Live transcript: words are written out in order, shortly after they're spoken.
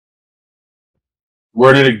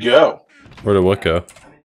Where did it go? Where did what go?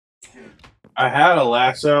 I had a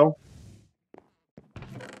lasso,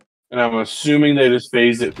 and I'm assuming they just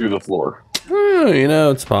phased it through the floor. You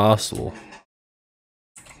know, it's possible.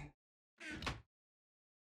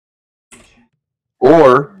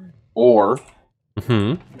 Or.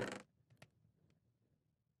 Mm-hmm.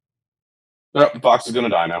 No, the box is gonna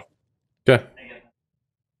die now. Okay.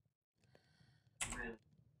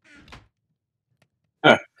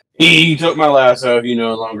 He took my lasso. He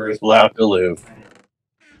no longer is allowed to live.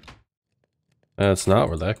 That's not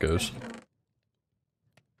where that goes.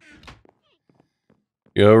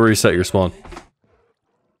 Go reset your spawn.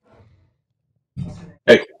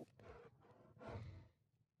 Hey.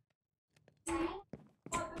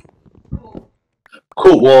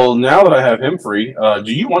 Cool. Well, now that I have him free,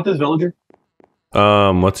 do you want this villager?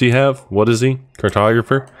 What's he have? What is he?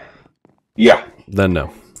 Cartographer? Yeah. Then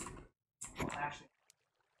no.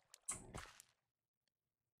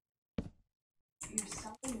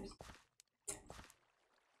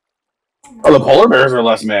 Oh, the polar bears are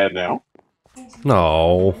less mad now.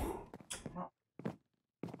 No.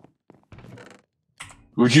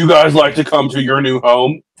 Would you guys like to come to your new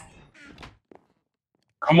home?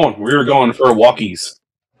 Come on, we're going for walkies.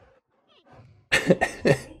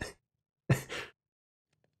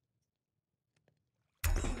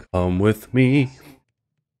 Come with me,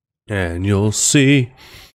 and you'll see.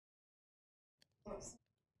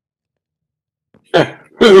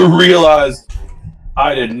 Realize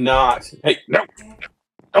I did not. Hey, no,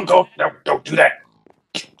 don't go. No, don't do that.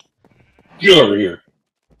 Get over here.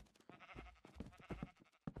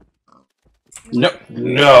 No,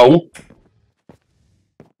 no.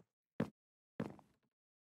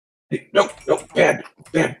 Hey, no, bad.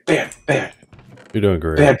 You're doing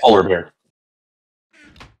great. Bad polar bear.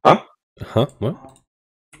 Huh? Huh? What?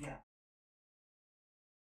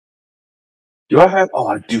 Do I have? Oh,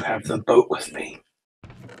 I do have the boat with me.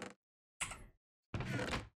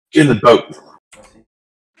 Get in the boat.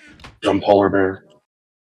 Dumb polar bear.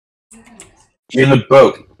 Get in the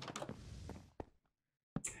boat.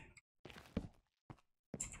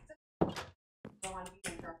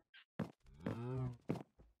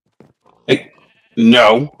 Hey,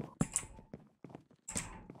 no.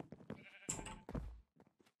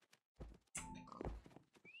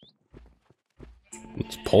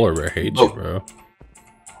 This polar bear hates you, bro.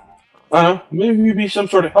 Maybe you'd be some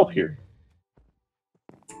sort of help here.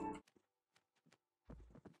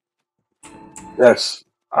 That's.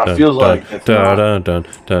 I feel like. You have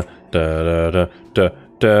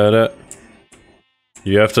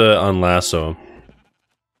to unlasso him.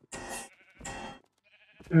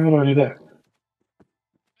 How do I do that?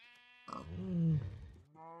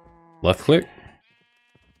 Left click?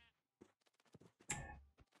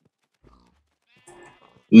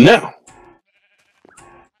 No. Are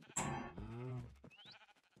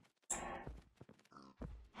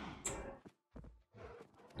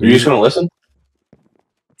you just gonna listen?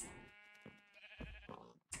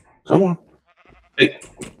 Come on. Hey.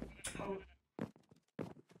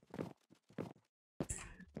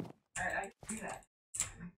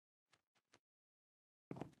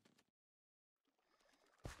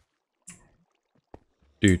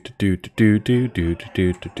 Don't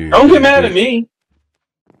get mad at me.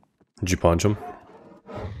 Did you punch him?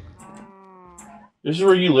 This is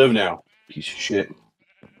where you live now, piece of shit.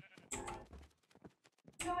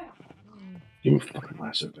 Give me fucking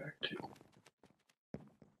lasso back too.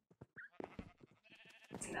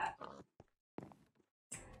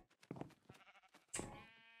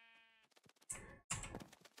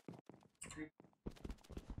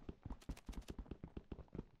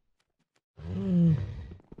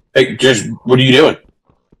 Hey, just what are you doing?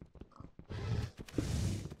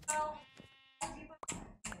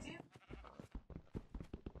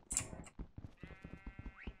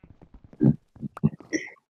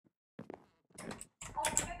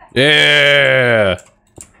 Yeah.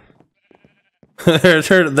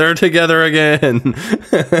 they're together again.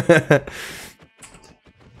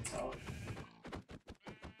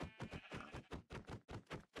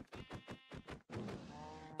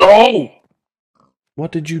 Oh!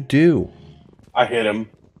 What did you do? I hit him.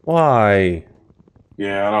 Why?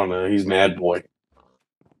 Yeah, I don't know. He's mad boy.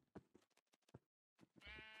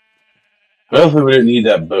 Hopefully we didn't need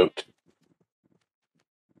that boat.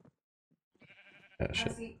 Oh,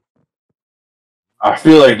 shit. I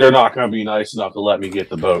feel like they're not going to be nice enough to let me get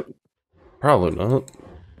the boat. Probably not.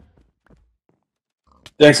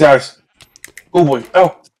 Thanks, guys. Oh, boy.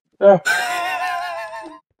 Oh. Oh.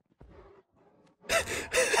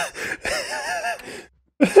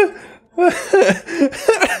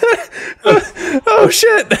 Oh,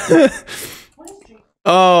 shit.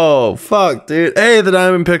 Oh, fuck, dude. Hey, the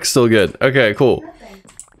diamond pick's still good. Okay, cool.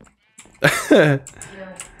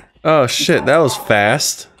 Oh, shit, that was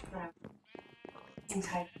fast.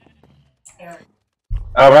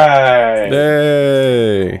 All right.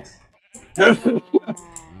 Hey.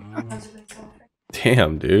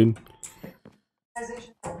 Damn, dude.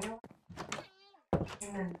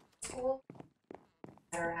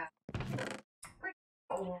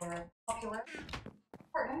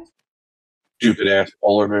 Stupid ass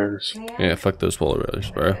polar bears. Yeah, fuck those polar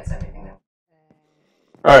bears, bro.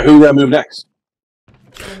 All right, who got to move next?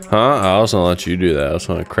 Huh? I was gonna let you do that. I was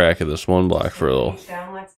gonna crack at this one block for a little.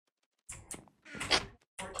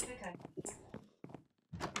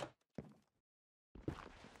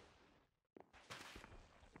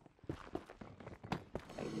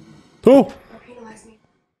 Oh!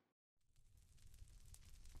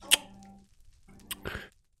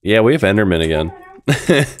 Yeah, we have Enderman again.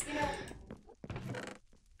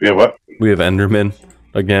 Yeah, what? We have Enderman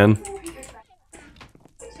again.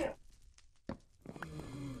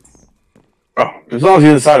 Oh, as long as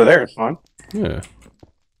he's inside of there, it's fine. Yeah.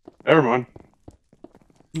 Never mind.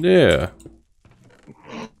 Yeah.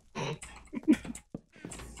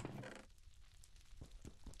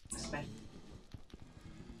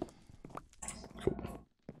 Cool.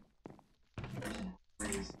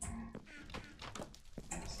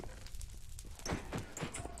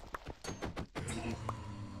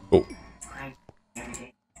 Oh.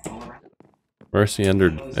 Where's the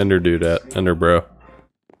Ender dude at? Ender bro.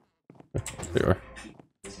 There you are.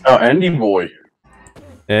 Oh, Andy boy.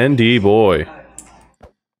 ND boy.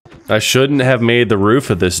 I shouldn't have made the roof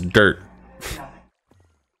of this dirt.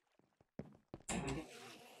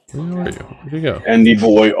 Where are you? Where'd you go? Andy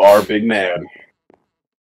boy, our big man.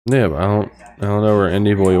 Yeah, but I don't know where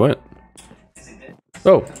ND boy went.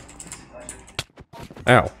 Oh.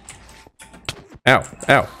 Ow. Ow.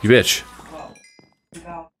 Ow. You bitch.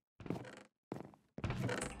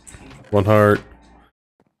 One heart.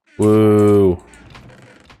 Woo.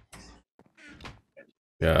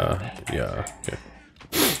 Yeah. Yeah. Okay.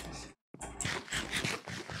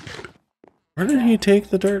 Where did he take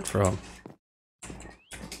the dirt from?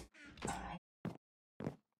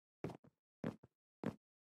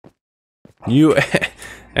 You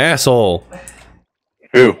asshole.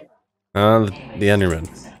 Who? The Enderman.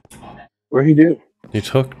 What'd he do? He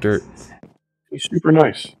took dirt. He's super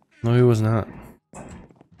nice. No, he was not.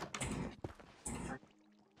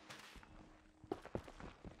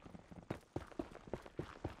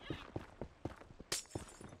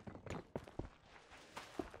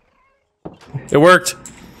 It worked.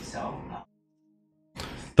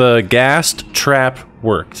 The ghast trap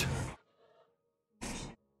worked.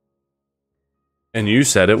 And you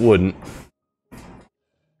said it wouldn't.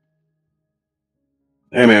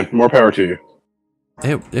 Hey man, more power to you.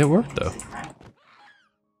 It worked though.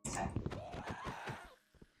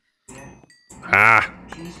 Ah.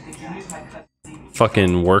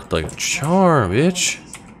 Fucking worked like a charm, bitch.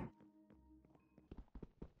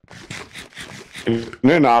 And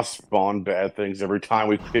then I spawn bad things every time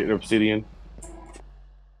we hit an obsidian.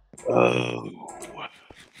 Oh.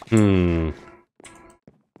 Hmm.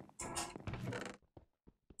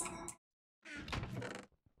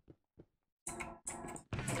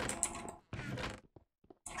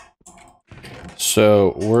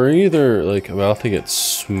 So we're either like about to get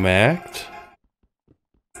smacked.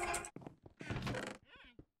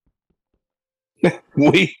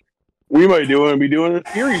 We might be doing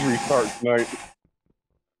a series restart tonight.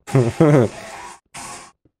 Oh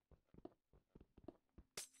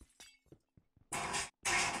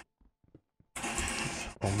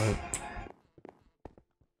no.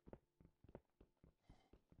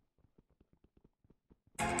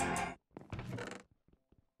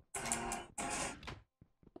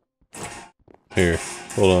 Here,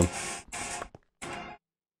 hold on.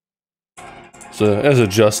 So as a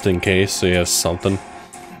just in case, so you have something.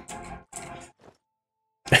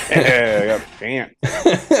 Yeah, I got pants.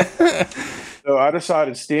 So I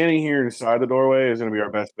decided standing here inside the doorway is going to be our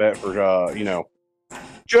best bet for, you know,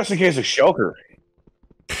 just in case of shelter.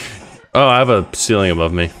 Oh, I have a ceiling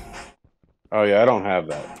above me. Oh yeah, I don't have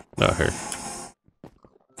that. Oh, here.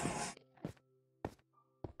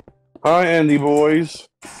 Hi, Andy boys.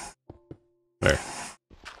 There.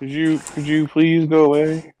 Could you please go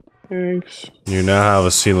away? Thanks. You now have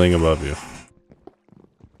a ceiling above you.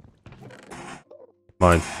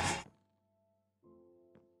 Mine.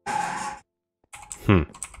 Hmm.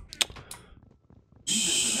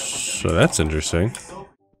 So that's interesting.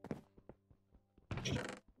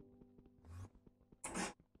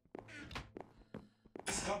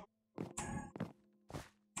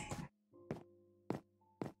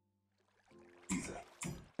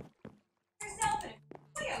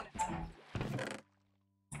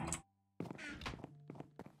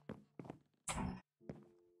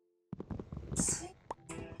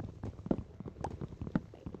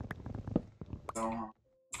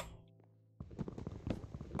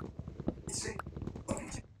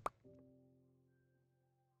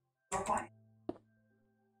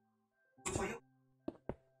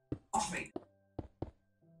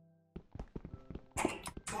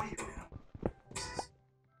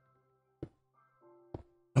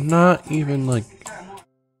 I'm not even like...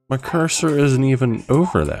 My cursor isn't even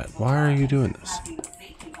over that. Why are you doing this?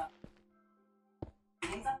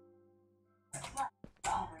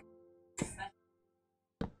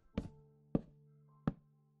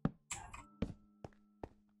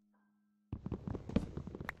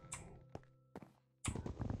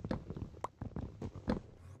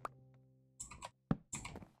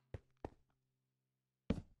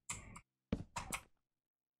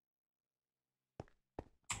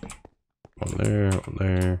 One there, one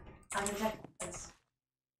there.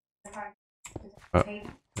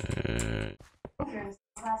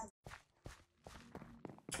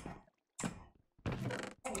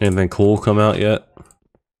 Anything cool come out yet?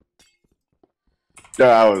 Yeah,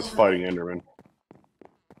 I was fighting Enderman.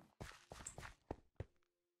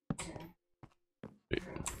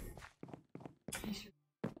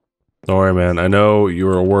 Don't worry, man. I know you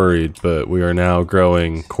were worried, but we are now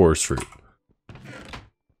growing coarse fruit.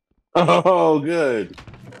 Oh, good.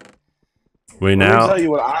 We Let me now tell you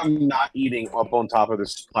what I'm not eating up on top of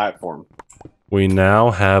this platform. we now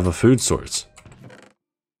have a food source.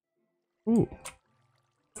 Ooh.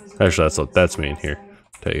 Actually, that's me in here.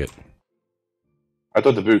 Take it. I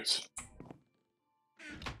thought the boots.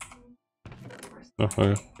 Oh,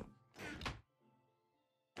 okay.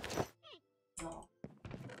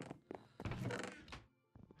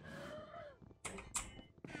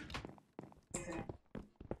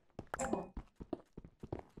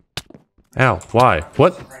 Ow, why?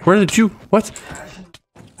 What? Where did you... What?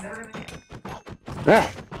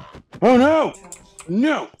 Ah. Oh no!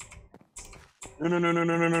 No! No, no, no, no,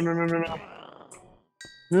 no, no, no, no, no, no, no.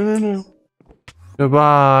 No, no, no.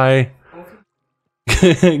 Goodbye.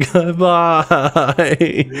 Goodbye.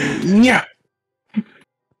 Yeah!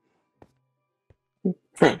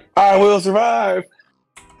 I will survive!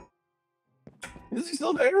 Is he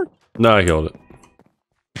still there? No, I killed it.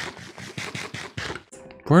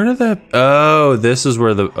 Where did that... Oh, this is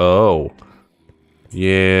where the... Oh.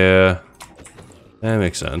 Yeah. That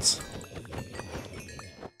makes sense.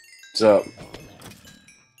 What's up?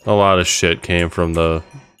 A lot of shit came from the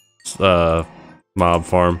mob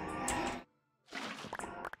farm.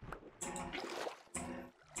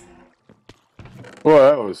 Well,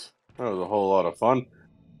 that was a whole lot of fun.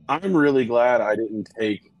 I'm really glad I didn't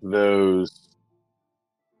take those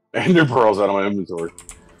ender pearls out of my inventory.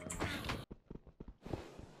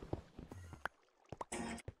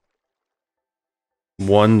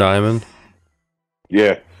 One diamond.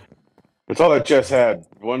 Yeah. That's all that chest had.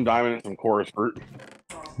 One diamond and some chorus fruit.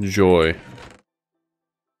 Joy.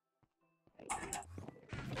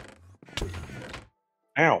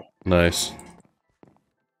 Ow. Nice.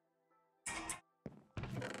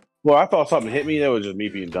 Well, I thought something hit me. That was just me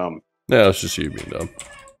being dumb. Yeah, it's just you being dumb.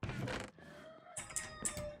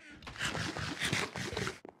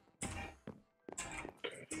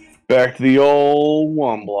 Back to the old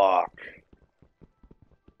one block.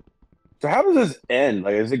 So how does this end?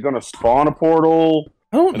 Like, is it going to spawn a portal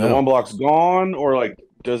I don't and the one block's gone? Or, like,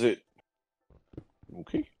 does it...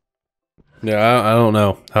 Okay. Yeah, I don't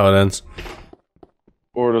know how it ends.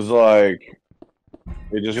 Or does, like...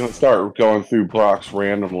 It's just going to start going through blocks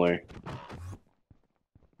randomly.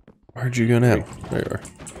 Where'd you go now? There you are.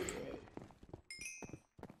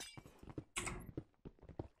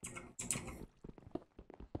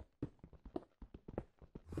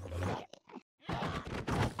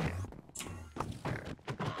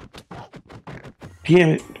 Damn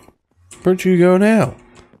it. Where'd you go now?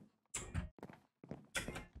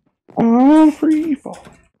 I'm free fall.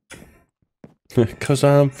 'Cause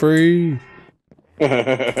I'm free.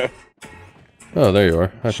 Ah! Oh, there you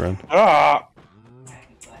are. Hi, friend.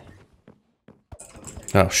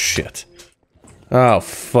 Oh, shit. Oh,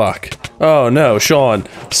 fuck. Oh, no, Sean.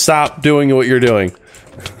 Stop doing what you're doing.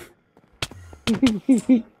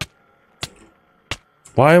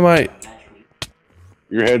 Why am I...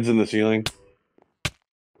 Your head's in the ceiling.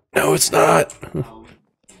 No, it's not.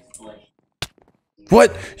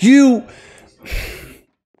 What? You...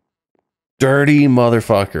 Dirty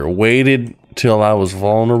motherfucker. Waited till I was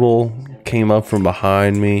vulnerable. Came up from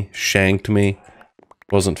behind me. Shanked me.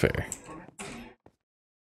 Wasn't fair.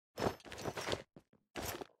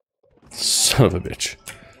 Son of a bitch.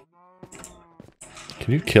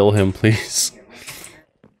 Can you kill him, please?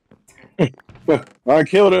 I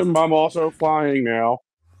killed him. I'm also flying now.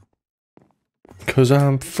 'Cause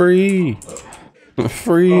I'm free.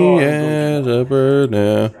 Free Oh, as a bird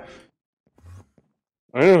now.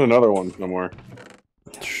 I think there's another one somewhere.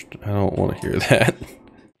 I don't want to hear that.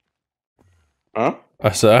 Huh?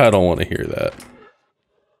 I said I don't want to hear that.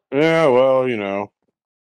 Yeah, well, you know.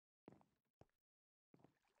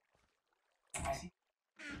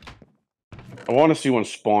 I want to see one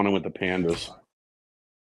spawning with the pandas.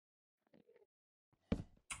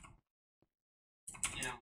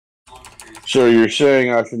 So you're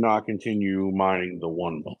saying I should not continue mining the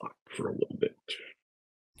one block for a little bit?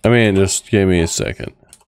 I mean, just give me a second.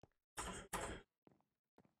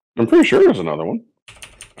 I'm pretty sure there's another one.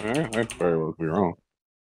 I very well be wrong.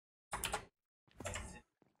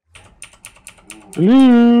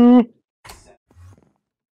 Hello?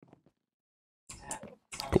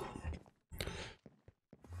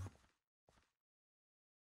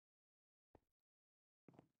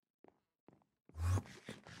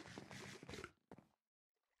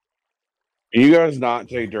 Can you guys not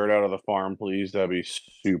take dirt out of the farm, please? That'd be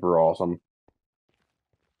super awesome.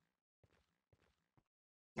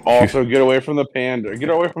 Also, get away from the panda. Get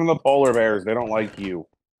away from the polar bears. They don't like you.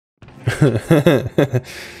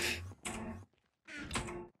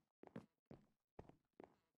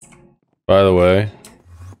 By the way,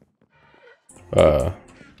 I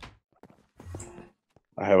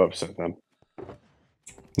have upset them.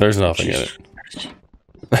 there's nothing in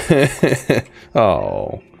it.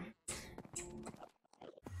 Oh.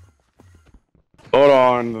 Hold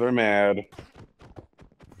on, they're mad.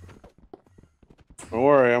 Don't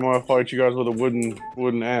worry, I'm gonna fight you guys with a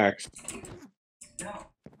wooden axe.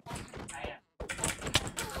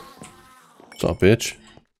 What's up, bitch?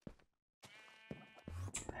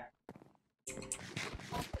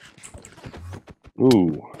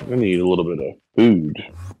 Ooh, I need a little bit of food.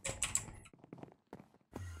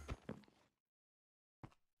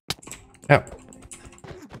 Ow.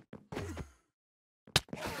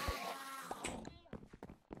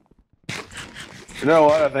 You know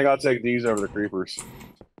what? I think I'll take these over the creepers.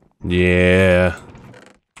 Yeah.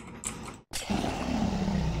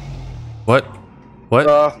 What?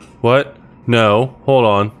 What? What? No. Hold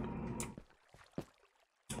on.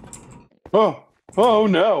 Oh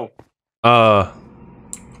no.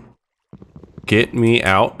 Get me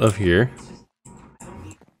out of here.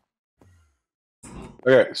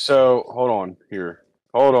 Okay, so hold on here.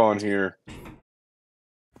 Hold on here.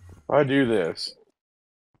 If I do this.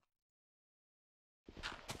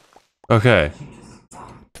 Okay.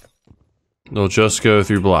 They'll just go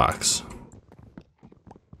through blocks.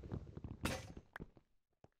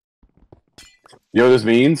 You know what this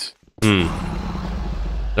means?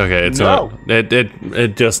 Okay, it's No. not.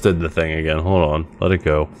 It just did the thing again. Hold on. Let it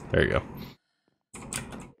go. There you go.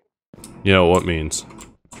 You know what it means?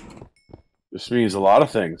 This means a lot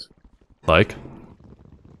of things. Like?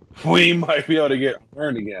 We might be able to get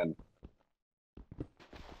burned again.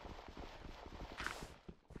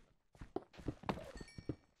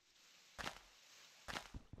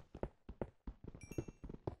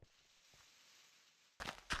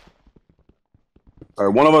 All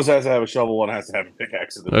right, one of us has to have a shovel, one has to have a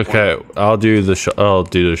pickaxe. At this Okay, point. I'll do the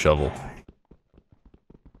shovel.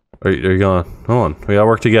 Are you going? Hold on. We gotta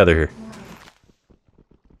work together here.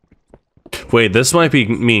 Wait, this might be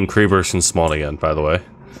mean creepers can spawn again, by the way.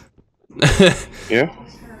 Yeah.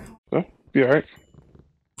 Oh, be alright.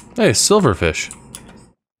 Hey, silverfish.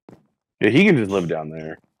 Yeah, he can just live down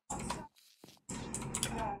there.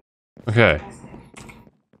 Okay.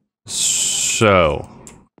 So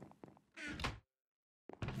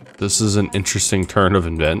this is an interesting turn of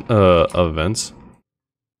events.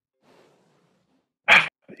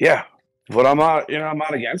 Yeah, but I'm not. You know, I'm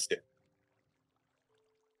not against it.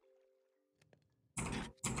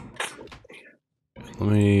 Let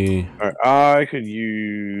me. All right, I could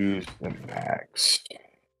use an axe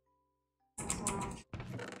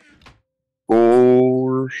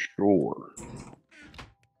for sure.